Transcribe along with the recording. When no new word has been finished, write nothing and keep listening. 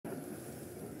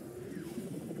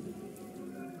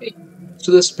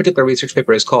So this particular research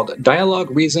paper is called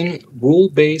DialogueReason,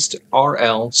 Rule-Based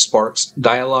RL Sparks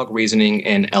Dialogue Reasoning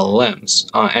in LLMs.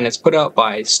 And it's put out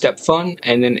by StepFun,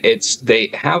 and then they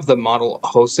have the model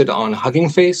hosted on Hugging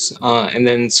Face. And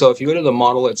then so if you go to the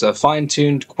model, it's a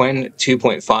fine-tuned Qwen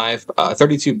 2.5,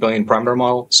 32 billion parameter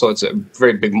model. So it's a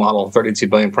very big model, 32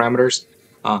 billion parameters.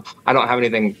 I don't have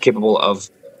anything capable of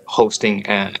hosting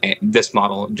this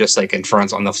model, just like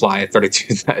inference on the fly at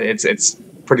 32. It's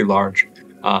pretty large.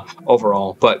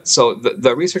 Overall. But so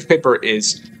the research paper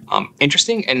is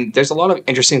interesting, and there's a lot of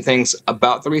interesting things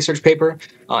about the research paper,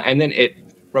 and then it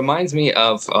reminds me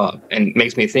of and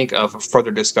makes me think of further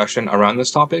discussion around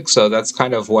this topic. So that's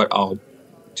kind of what I'll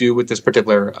do with this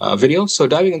particular video. So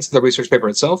diving into the research paper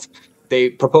itself, they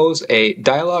propose a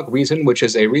DialogueReason, which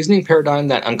is a reasoning paradigm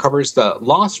that uncovers the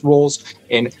lost roles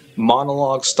in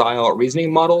monologue-style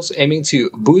reasoning models, aiming to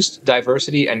boost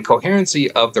diversity and coherency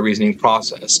of the reasoning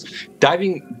process.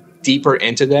 Diving deeper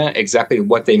into that, exactly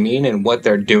what they mean and what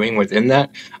they're doing within that,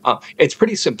 it's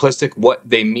pretty simplistic what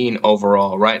they mean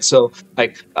overall, right? So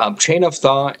like chain of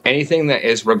thought, anything that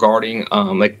is regarding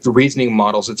like the reasoning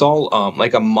models, it's all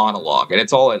like a monologue, and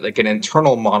it's all like an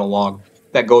internal monologue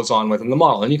that goes on within the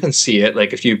model. And you can see it,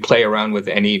 like if you play around with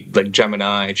any like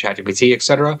Gemini, ChatGPT,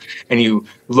 etc., and you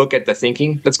look at the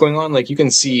thinking that's going on, like you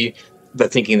can see the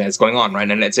thinking that's going on,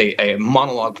 right? And it's a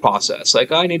monologue process.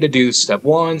 Like I need to do step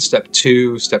 1, step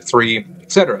 2, step 3,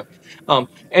 etc.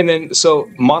 And then so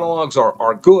monologues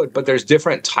are good, but there's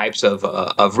different types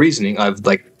of reasoning, of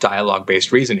like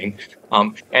dialogue-based reasoning.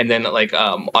 And then like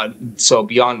so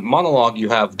beyond monologue, you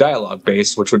have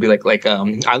dialogue-based, which would be like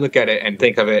I look at it and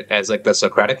think of it as like the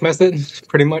Socratic method,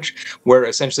 pretty much, where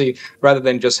essentially rather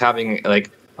than just having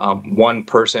like one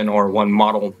person or one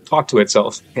model talk to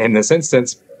itself, in this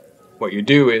instance, what you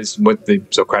do is, what the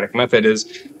Socratic method is,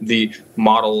 the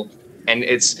model. And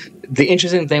it's the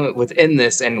interesting thing within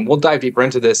this, and we'll dive deeper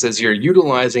into this, is you're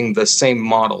utilizing the same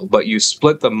model, but you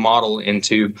split the model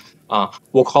into,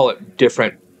 we'll call it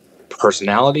different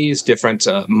personalities, different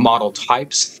model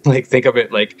types. Like think of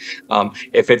it like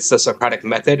if it's the Socratic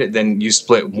method, then you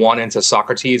split one into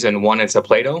Socrates and one into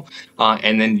Plato,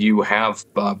 and then you have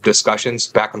discussions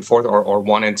back and forth, or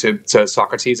one into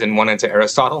Socrates and one into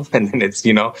Aristotle, and then it's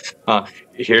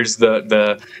here's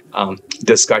the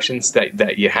discussions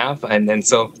that you have, and then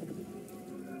so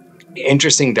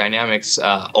interesting dynamics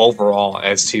overall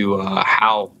as to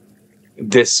how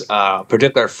this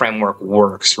particular framework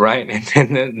works, right?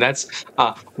 And that's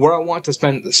where I want to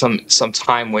spend some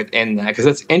time within that, because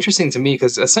it's interesting to me,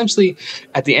 because essentially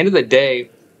at the end of the day,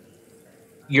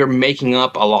 you're making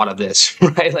up a lot of this,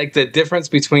 right? Like the difference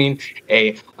between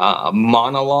a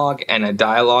monologue and a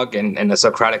dialogue and a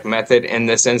Socratic method in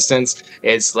this instance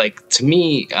is, like, to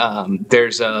me,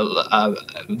 there's a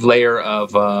layer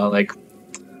of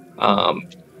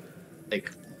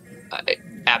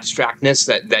abstractness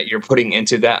that you're putting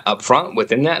into that up front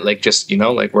within that, like just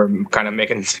like we're kind of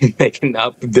making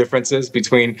up differences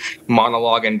between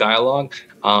monologue and dialogue,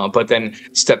 but then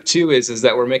step 2 is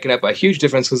that we're making up a huge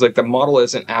difference, because like the model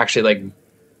isn't actually like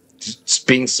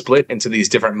being split into these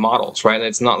different models, right?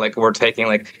 It's not like we're taking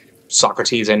like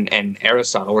Socrates and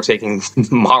Aristotle, we're taking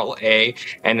model A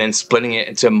and then splitting it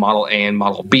into model A and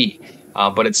model B,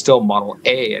 but it's still model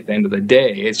A at the end of the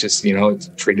day. It's just it's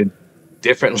treated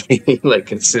differently,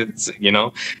 like it's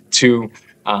to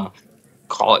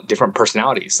call it different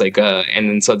personalities, like and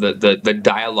then so the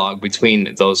dialogue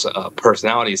between those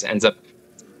personalities ends up,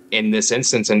 in this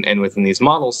instance and within these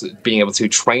models, being able to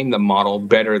train the model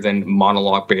better than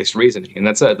monologue based reasoning. And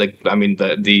that's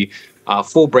the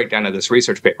full breakdown of this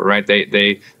research paper, right?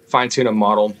 They fine-tune a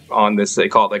model on this, they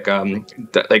call it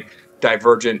like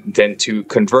divergent then to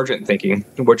convergent thinking,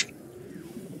 which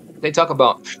they talk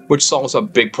about, which solves a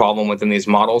big problem within these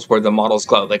models, where the models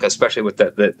go, like especially with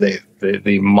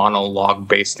the monologue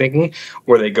based thinking,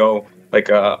 where they go like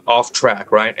off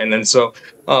track, right? And then so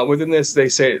within this, they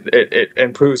say it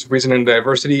improves reasoning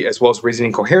diversity as well as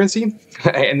reasoning coherency.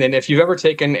 And then if you've ever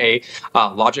taken a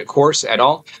logic course at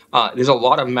all, there's a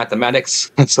lot of mathematics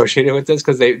associated with this,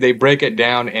 because they break it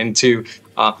down into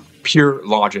pure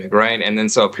logic, right? And then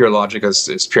so pure logic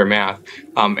is pure math.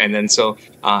 And then so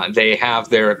they have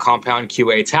their compound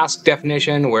QA task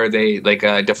definition, where they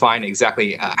define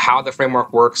exactly how the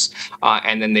framework works,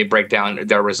 and then they break down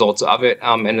their results of it.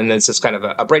 And then it's just kind of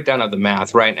a breakdown of the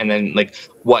math, right? And then like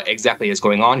what exactly is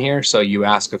going on here. So you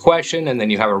ask a question, and then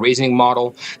you have a reasoning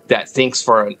model that thinks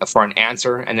for an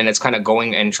answer, and then it's kind of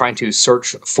going and trying to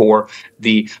search for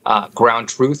the ground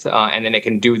truth, and then it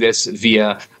can do this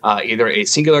via either a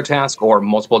singular task or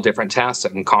multiple different tasks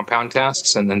and compound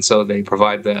tasks. And then so they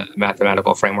provide the mathematical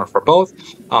mathematical framework for both,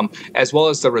 as well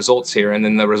as the results here. And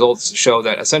then the results show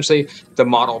that essentially the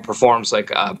model performs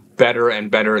like better and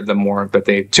better the more that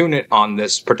they tune it on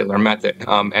this particular method.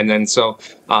 And then so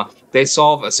they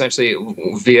solve essentially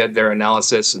via their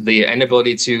analysis the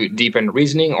inability to deepen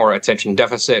reasoning or attention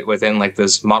deficit within like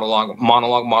this monologue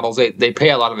models. They pay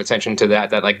a lot of attention to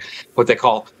that like what they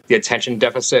call the attention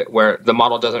deficit, where the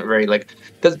model doesn't very like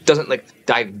doesn't like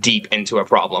dive deep into a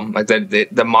problem. Like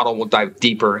the model will dive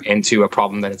deeper into a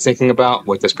problem that it's thinking about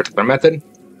with this particular method.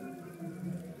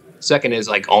 Second is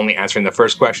like only answering the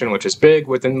first question, which is big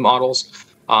within models.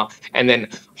 And then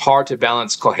hard to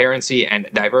balance coherency and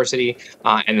diversity,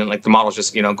 and then like the model's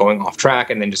just going off track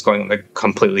and then just going like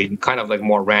completely kind of like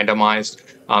more randomized.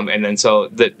 And then so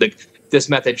this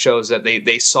method shows that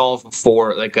they solve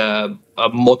for like a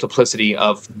multiplicity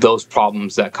of those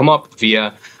problems that come up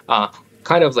via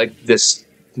kind of like this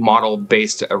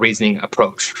model-based reasoning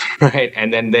approach, right?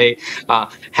 And then they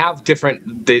have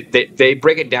different, they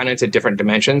break it down into different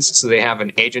dimensions. So they have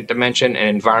an agent dimension, an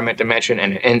environment dimension,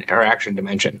 and an interaction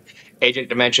dimension. Agent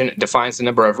dimension defines the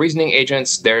number of reasoning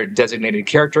agents, their designated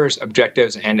characters,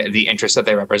 objectives, and the interests that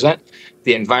they represent.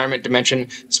 The environment dimension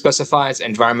specifies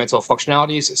environmental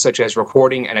functionalities such as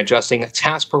recording and adjusting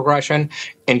task progression,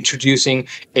 introducing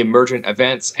emergent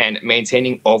events, and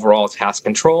maintaining overall task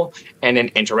control. And an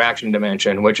interaction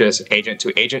dimension, which is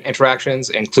agent-to-agent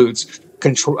interactions, includes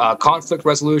conflict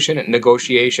resolution,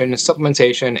 negotiation,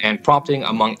 supplementation, and prompting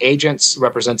among agents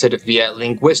represented via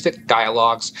linguistic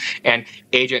dialogues, and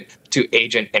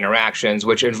agent-to-agent interactions,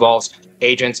 which involves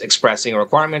agents expressing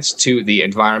requirements to the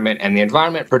environment and the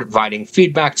environment providing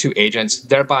feedback to agents,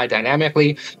 thereby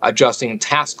dynamically adjusting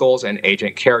task goals and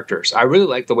agent characters. I really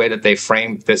like the way that they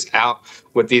frame this out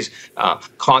with these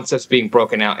concepts being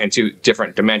broken out into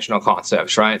different dimensional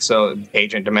concepts, right? So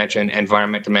agent dimension,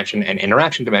 environment dimension, and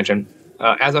interaction dimension.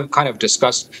 As I've kind of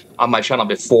discussed on my channel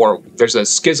before, there's a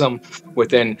schism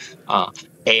within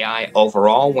AI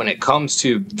overall when it comes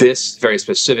to this very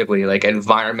specifically, like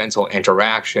environmental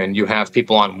interaction. You have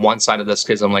people on one side of the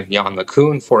schism, like Jan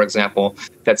LeCun, for example,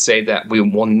 that say that we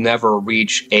will never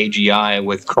reach AGI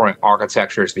with current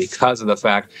architectures because of the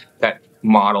fact that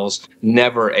models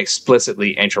never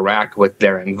explicitly interact with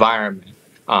their environment.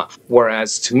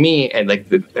 Whereas to me, and like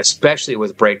especially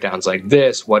with breakdowns like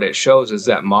this, what it shows is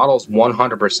that models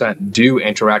 100% do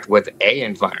interact with a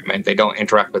environment. They don't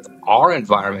interact with our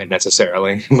environment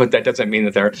necessarily, but that doesn't mean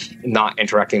that they're not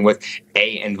interacting with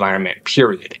a environment,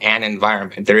 period. An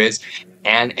environment. There is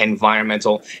an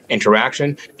environmental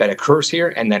interaction that occurs here,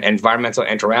 and that environmental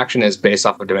interaction is based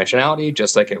off of dimensionality,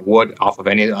 just like it would off of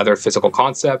any other physical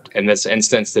concept. In this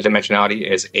instance, the dimensionality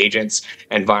is agents,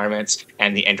 environments,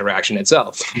 and the interaction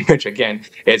itself, which again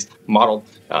is modeled,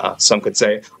 some could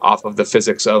say, off of the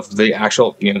physics of the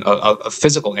actual, of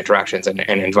physical interactions and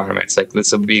environments. Like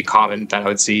this would be common that I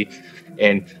would see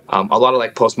in a lot of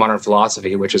like postmodern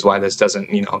philosophy, which is why this doesn't,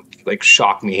 like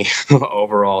shock me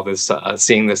overall, this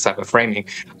seeing this type of framing.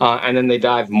 And then they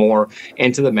dive more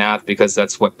into the math because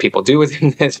that's what people do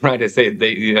within this, right? Is and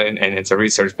it's a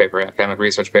research paper, academic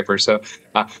research paper. So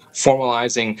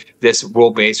formalizing this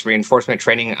rule-based reinforcement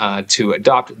training to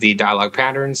adopt the dialogue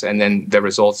patterns, and then the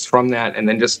results from that, and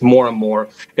then just more and more.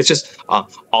 It's just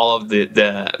all of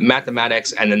the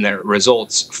mathematics and then the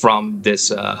results from this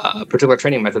particular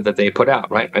training method that they put out,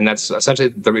 right? And that's essentially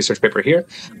the research paper here.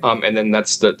 And then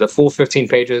that's the full 15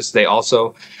 pages. They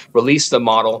also released the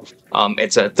model.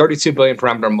 It's a 32 billion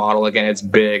parameter model. Again, it's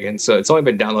big, and so it's only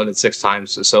been downloaded 6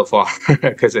 times so far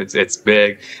because it's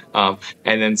big. And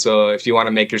then so if you want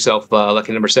to make yourself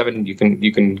lucky number 7, you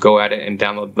can go at it and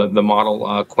download the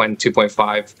model Quen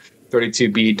 2.5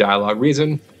 32B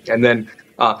DialogueReason, and then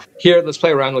here, let's play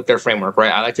around with their framework,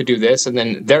 right? I like to do this, and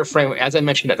then their framework, as I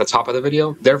mentioned at the top of the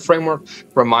video, their framework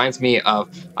reminds me of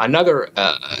another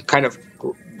kind of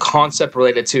concept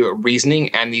related to reasoning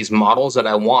and these models that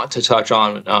I want to touch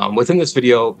on within this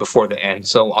video before the end.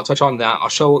 So I'll touch on that. I'll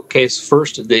showcase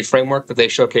first the framework that they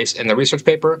showcase in the research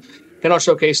paper. Then I'll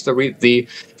showcase the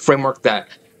framework that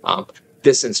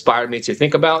this inspired me to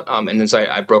think about, and then so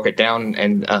I broke it down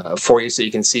and for you so you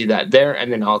can see that there,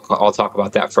 and then I'll talk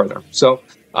about that further. So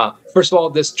first of all,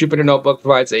 this Jupyter Notebook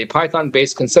provides a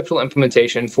Python-based conceptual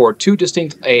implementation for 2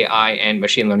 distinct AI and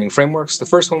machine learning frameworks. The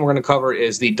first one we're going to cover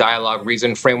is the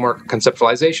DialogueReason framework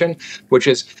conceptualization, which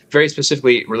is very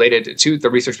specifically related to the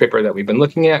research paper that we've been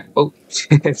looking at. Oh,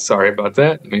 sorry about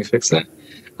that. Let me fix that.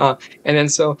 And then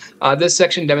so this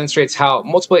section demonstrates how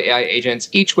multiple AI agents,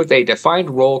 each with a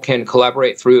defined role, can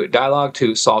collaborate through dialogue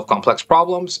to solve complex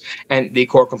problems. And the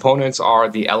core components are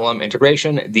the LLM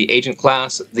integration, the agent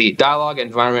class, the dialogue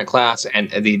environment class, and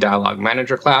the dialogue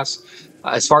manager class.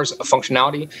 as far as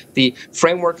functionality, the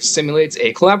framework simulates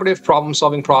a collaborative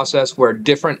problem-solving process where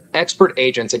different expert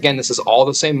agents, again, this is all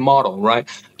the same model, right,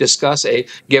 discuss a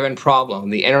given problem.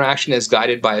 The interaction is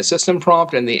guided by a system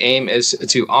prompt, and the aim is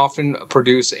to often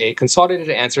produce a consolidated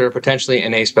answer, potentially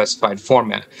in a specified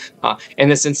format. In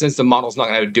this instance, the model's not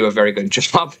going to do a very good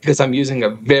job because I'm using a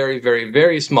very, very,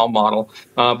 very small model,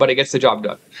 but it gets the job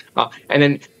done. And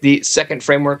then the second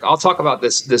framework, I'll talk about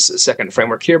this second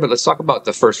framework here, but let's talk about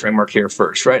the first framework here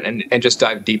first, right? And just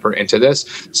dive deeper into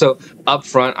this. So up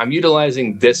front, I'm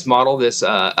utilizing this model, this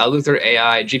Luther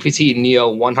AI GPT Neo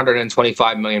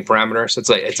 125 million parameter.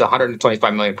 So it's a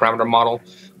 125 million parameter model.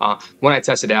 When I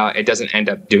test it out, it doesn't end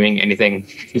up doing anything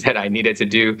that I needed to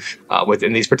do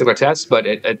within these particular tests, but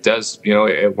it does,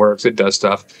 it works, it does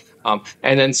stuff.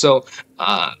 And then so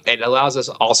it allows us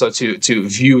also to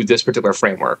view this particular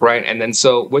framework, right? And then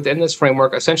so within this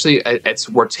framework, essentially,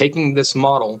 we're taking this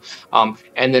model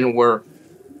and then we're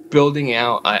building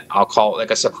out, I'll call it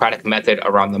like a Socratic method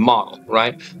around the model,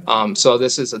 right? So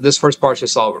this first part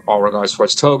is just all regards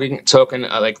towards token,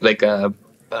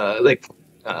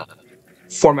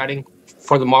 formatting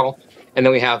for the model. And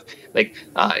then we have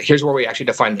here's where we actually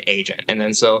define the agent. And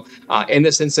then so in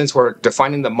this instance, we're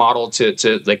defining the model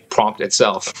to prompt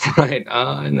itself, right?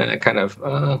 And then it kind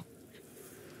of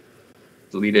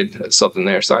deleted something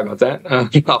there. Sorry about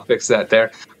that. I'll fix that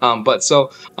there. But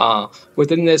so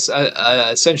within this,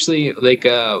 essentially,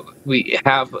 we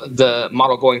have the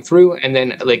model going through and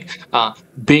then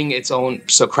being its own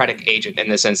Socratic agent in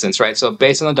this instance, right? So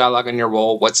based on the dialogue in your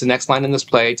role, what's the next line in this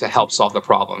play to help solve the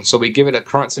problem? So we give it a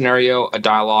current scenario, a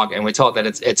dialogue, and we tell it that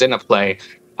it's in a play,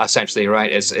 essentially,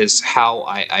 right? Is how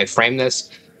I frame this.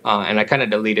 And I kind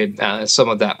of deleted some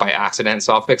of that by accident,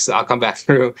 so I'll come back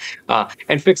through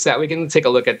and fix that. We can take a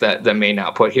look at the main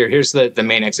output here. Here's the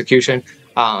main execution.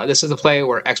 This is a play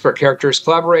where expert characters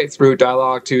collaborate through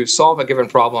dialogue to solve a given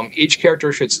problem. Each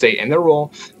character should state in their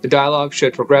role. The dialogue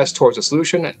should progress towards a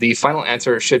solution. The final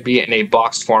answer should be in a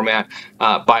boxed format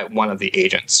by one of the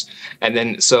agents. And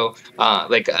then so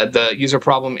the user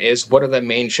problem is, what are the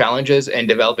main challenges in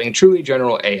developing truly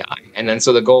general AI? And then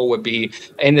so the goal would be,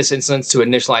 in this instance, to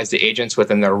initialize the agents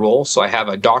within their role. So I have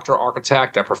a doctor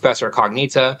architect, a professor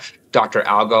cognita, Dr.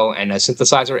 Algo, and a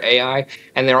synthesizer AI,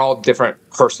 and they're all different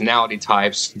personality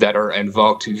types that are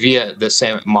invoked via the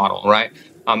same model, right?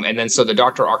 And then so the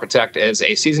Dr. Architect is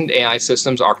a seasoned AI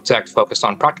systems architect focused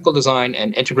on practical design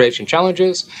and integration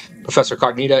challenges. Professor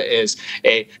Cognita is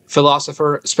a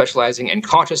philosopher specializing in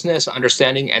consciousness,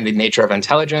 understanding, and the nature of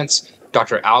intelligence.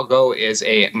 Dr. Algo is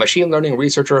a machine learning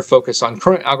researcher focused on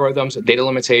current algorithms, data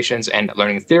limitations, and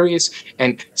learning theories.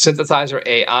 And Synthesizer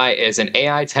AI is an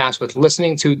AI tasked with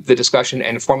listening to the discussion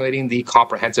and formulating the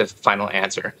comprehensive final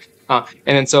answer. And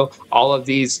then so all of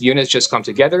these units just come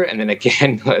together, and then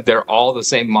again, they're all the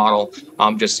same model,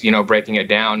 just breaking it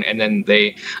down, and then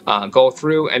they go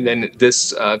through, and then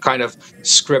this kind of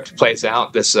script plays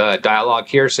out, this dialogue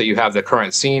here. So you have the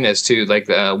current scene as to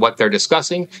what they're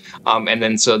discussing, and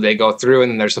then so they go through, and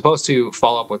then they're supposed to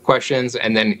follow up with questions,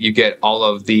 and then you get all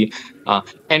of the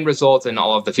end results and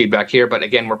all of the feedback here. But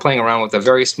again, we're playing around with a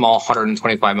very small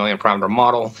 125 million parameter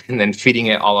model, and then feeding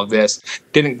it all of this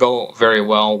didn't go very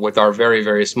well with our very,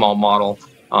 very small model.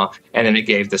 And then it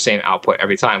gave the same output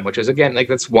every time, which is, again,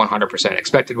 that's 100%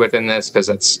 expected within this, because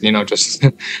that's, just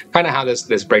kind of how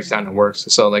this breaks down and works.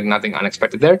 So nothing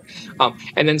unexpected there.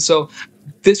 And then so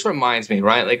this reminds me,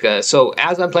 right? So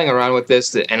as I'm playing around with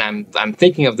this and I'm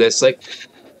thinking of this,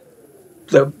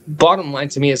 the bottom line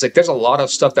to me is there's a lot of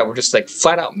stuff that we're just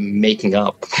flat out making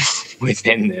up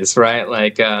within this, right?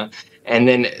 And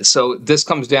then so this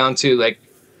comes down to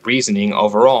reasoning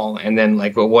overall, and then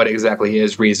what exactly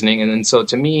is reasoning. And then so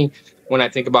to me, when I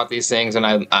think about these things and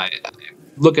I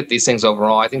look at these things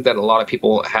overall, I think that a lot of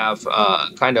people have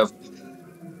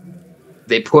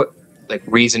they put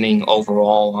reasoning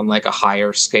overall on a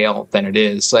higher scale than it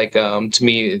is. To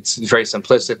me, it's very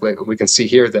simplistic. We can see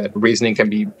here that reasoning can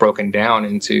be broken down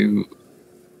into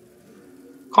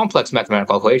complex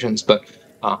mathematical equations, but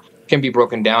can be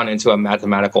broken down into a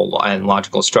mathematical and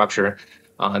logical structure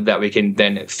that we can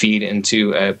then feed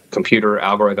into a computer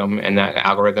algorithm, and that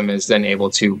algorithm is then able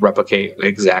to replicate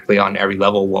exactly on every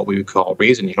level what we would call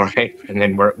reasoning, right? And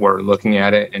then we're looking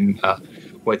at it and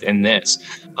within this,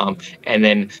 and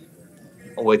then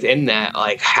within that,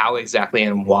 how exactly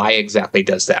and why exactly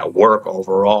does that work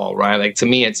overall, right? To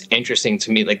me, it's interesting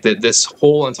to me, this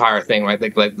whole entire thing, right?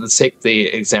 Let's take the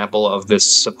example of this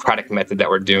Socratic method that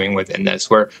we're doing within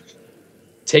this, where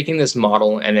taking this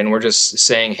model and then we're just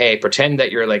saying, hey, pretend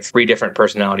that you're like 3 different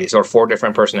personalities or 4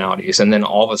 different personalities, and then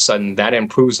all of a sudden that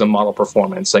improves the model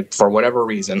performance, like for whatever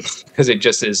reason, because it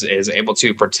just is able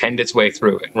to pretend its way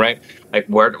through it, right? Like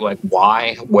where, like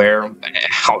why, where,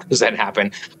 how does that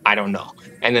happen? I don't know.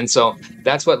 And then so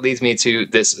that's what leads me to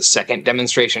this second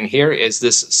demonstration here, is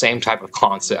this same type of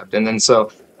concept. And then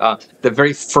so the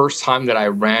very first time that I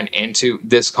ran into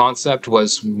this concept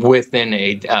was within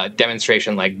a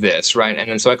demonstration like this, right? And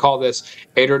then so I call this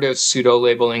iterative pseudo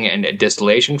labeling and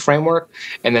distillation framework.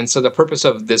 And then so the purpose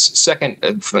of this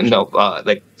second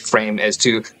frame is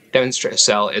to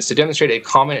demonstrate a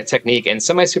common technique in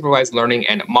semi-supervised learning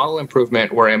and model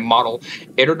improvement, where a model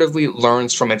iteratively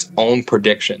learns from its own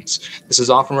predictions. This is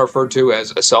often referred to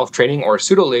as a self-training or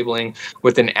pseudo-labeling,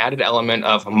 with an added element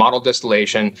of model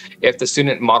distillation if the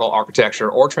student model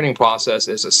architecture or training process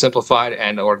is simplified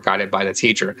and or guided by the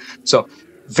teacher. So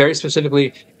very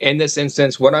specifically, in this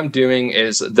instance, what I'm doing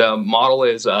is the model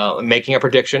is making a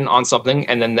prediction on something,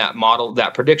 and then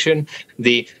that prediction,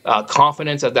 the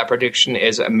confidence of that prediction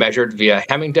is measured via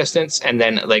Hamming distance, and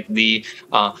then like the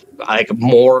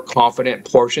more confident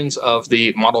portions of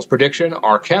the model's prediction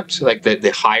are kept. Like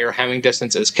the higher Hamming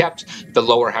distance is kept, the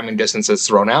lower Hamming distance is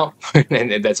thrown out,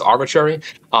 and that's arbitrary.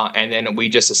 And then we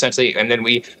just essentially, and then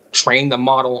we train the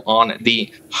model on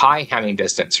the high Hamming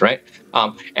distance, right?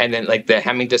 And then like the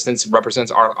Hamming distance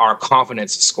represents our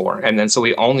confidence score. And then so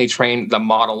we only train the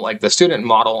model, like the student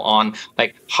model, on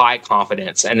like high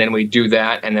confidence. And then we do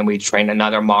that, and then we train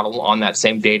another model on that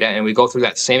same data, and we go through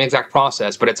that same exact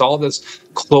process, but it's all this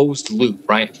closed loop,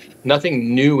 right?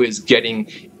 Nothing new is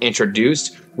getting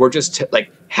introduced. We're just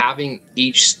like having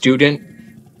each student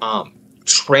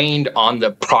trained on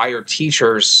the prior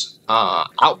teacher's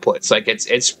outputs. Like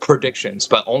it's predictions,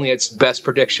 but only its best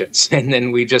predictions, and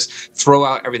then we just throw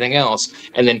out everything else.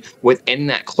 And then within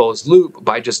that closed loop,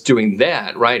 by just doing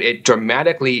that, right, it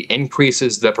dramatically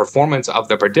increases the performance of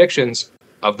the predictions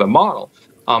of the model.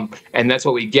 And that's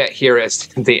what we get here as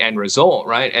the end result,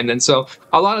 right? And then so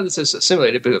a lot of this is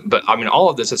simulated, but I mean, all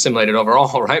of this is simulated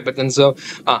overall, right? But then so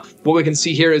what we can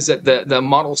see here is that the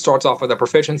model starts off with a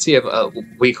proficiency of,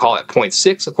 we call it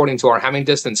 0.6, according to our Hamming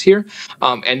distance here.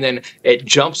 And then it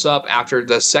jumps up after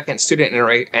the second student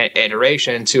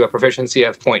iteration to a proficiency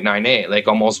of 0.98, like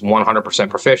almost 100%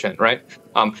 proficient, right?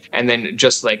 And then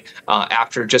just like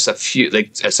after just a few,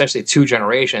 like essentially 2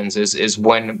 generations is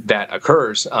when that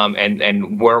occurs,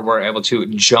 and where we're able to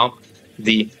jump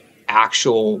the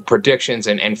actual predictions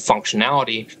and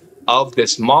functionality of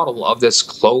this model, of this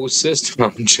closed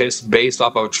system, just based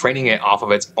off of training it off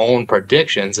of its own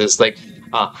predictions. Is like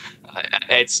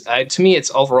it's to me,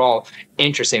 it's overall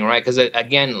interesting, right? Because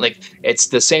again, like it's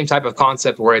the same type of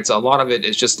concept where it's a lot of it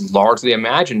is just largely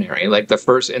imaginary. Like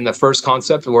in the first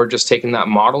concept, we're just taking that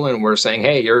model and we're saying,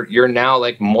 hey, you're now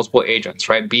like multiple agents,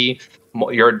 right?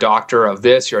 You're a doctor of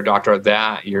this, you're a doctor of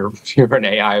that, you're an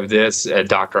AI of this, a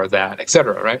doctor of that,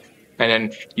 etc., right? And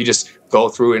then you just go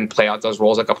through and play out those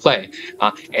roles like a play.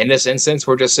 In this instance,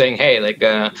 we're just saying, hey, like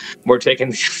we're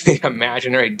taking the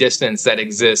imaginary distance that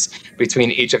exists between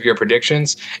each of your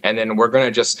predictions, and then we're going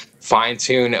to just fine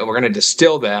tune, we're going to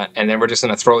distill that, and then we're just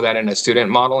going to throw that in a student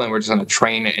model, and we're just going to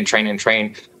train and train and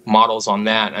train models on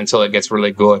that until it gets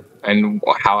really good. And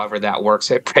however that works,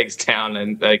 it breaks down,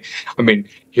 and like, I mean,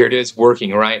 here it is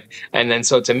working, right? And then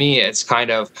so to me, it's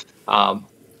kind of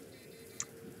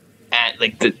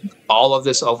all of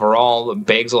this overall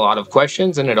begs a lot of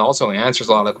questions, and it also answers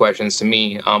a lot of questions to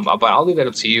me. But I'll leave that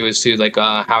up to you as to like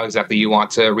how exactly you want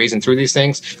to reason through these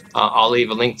things. I'll leave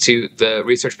a link to the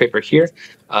research paper here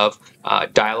of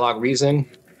DialogueReason,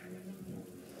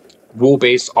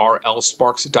 rule-based RL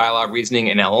Sparks dialogue reasoning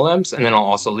in LLMs, and then I'll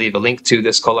also leave a link to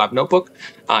this collab notebook.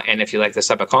 And if you like this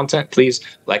type of content, please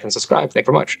like and subscribe. Thank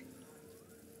you very much.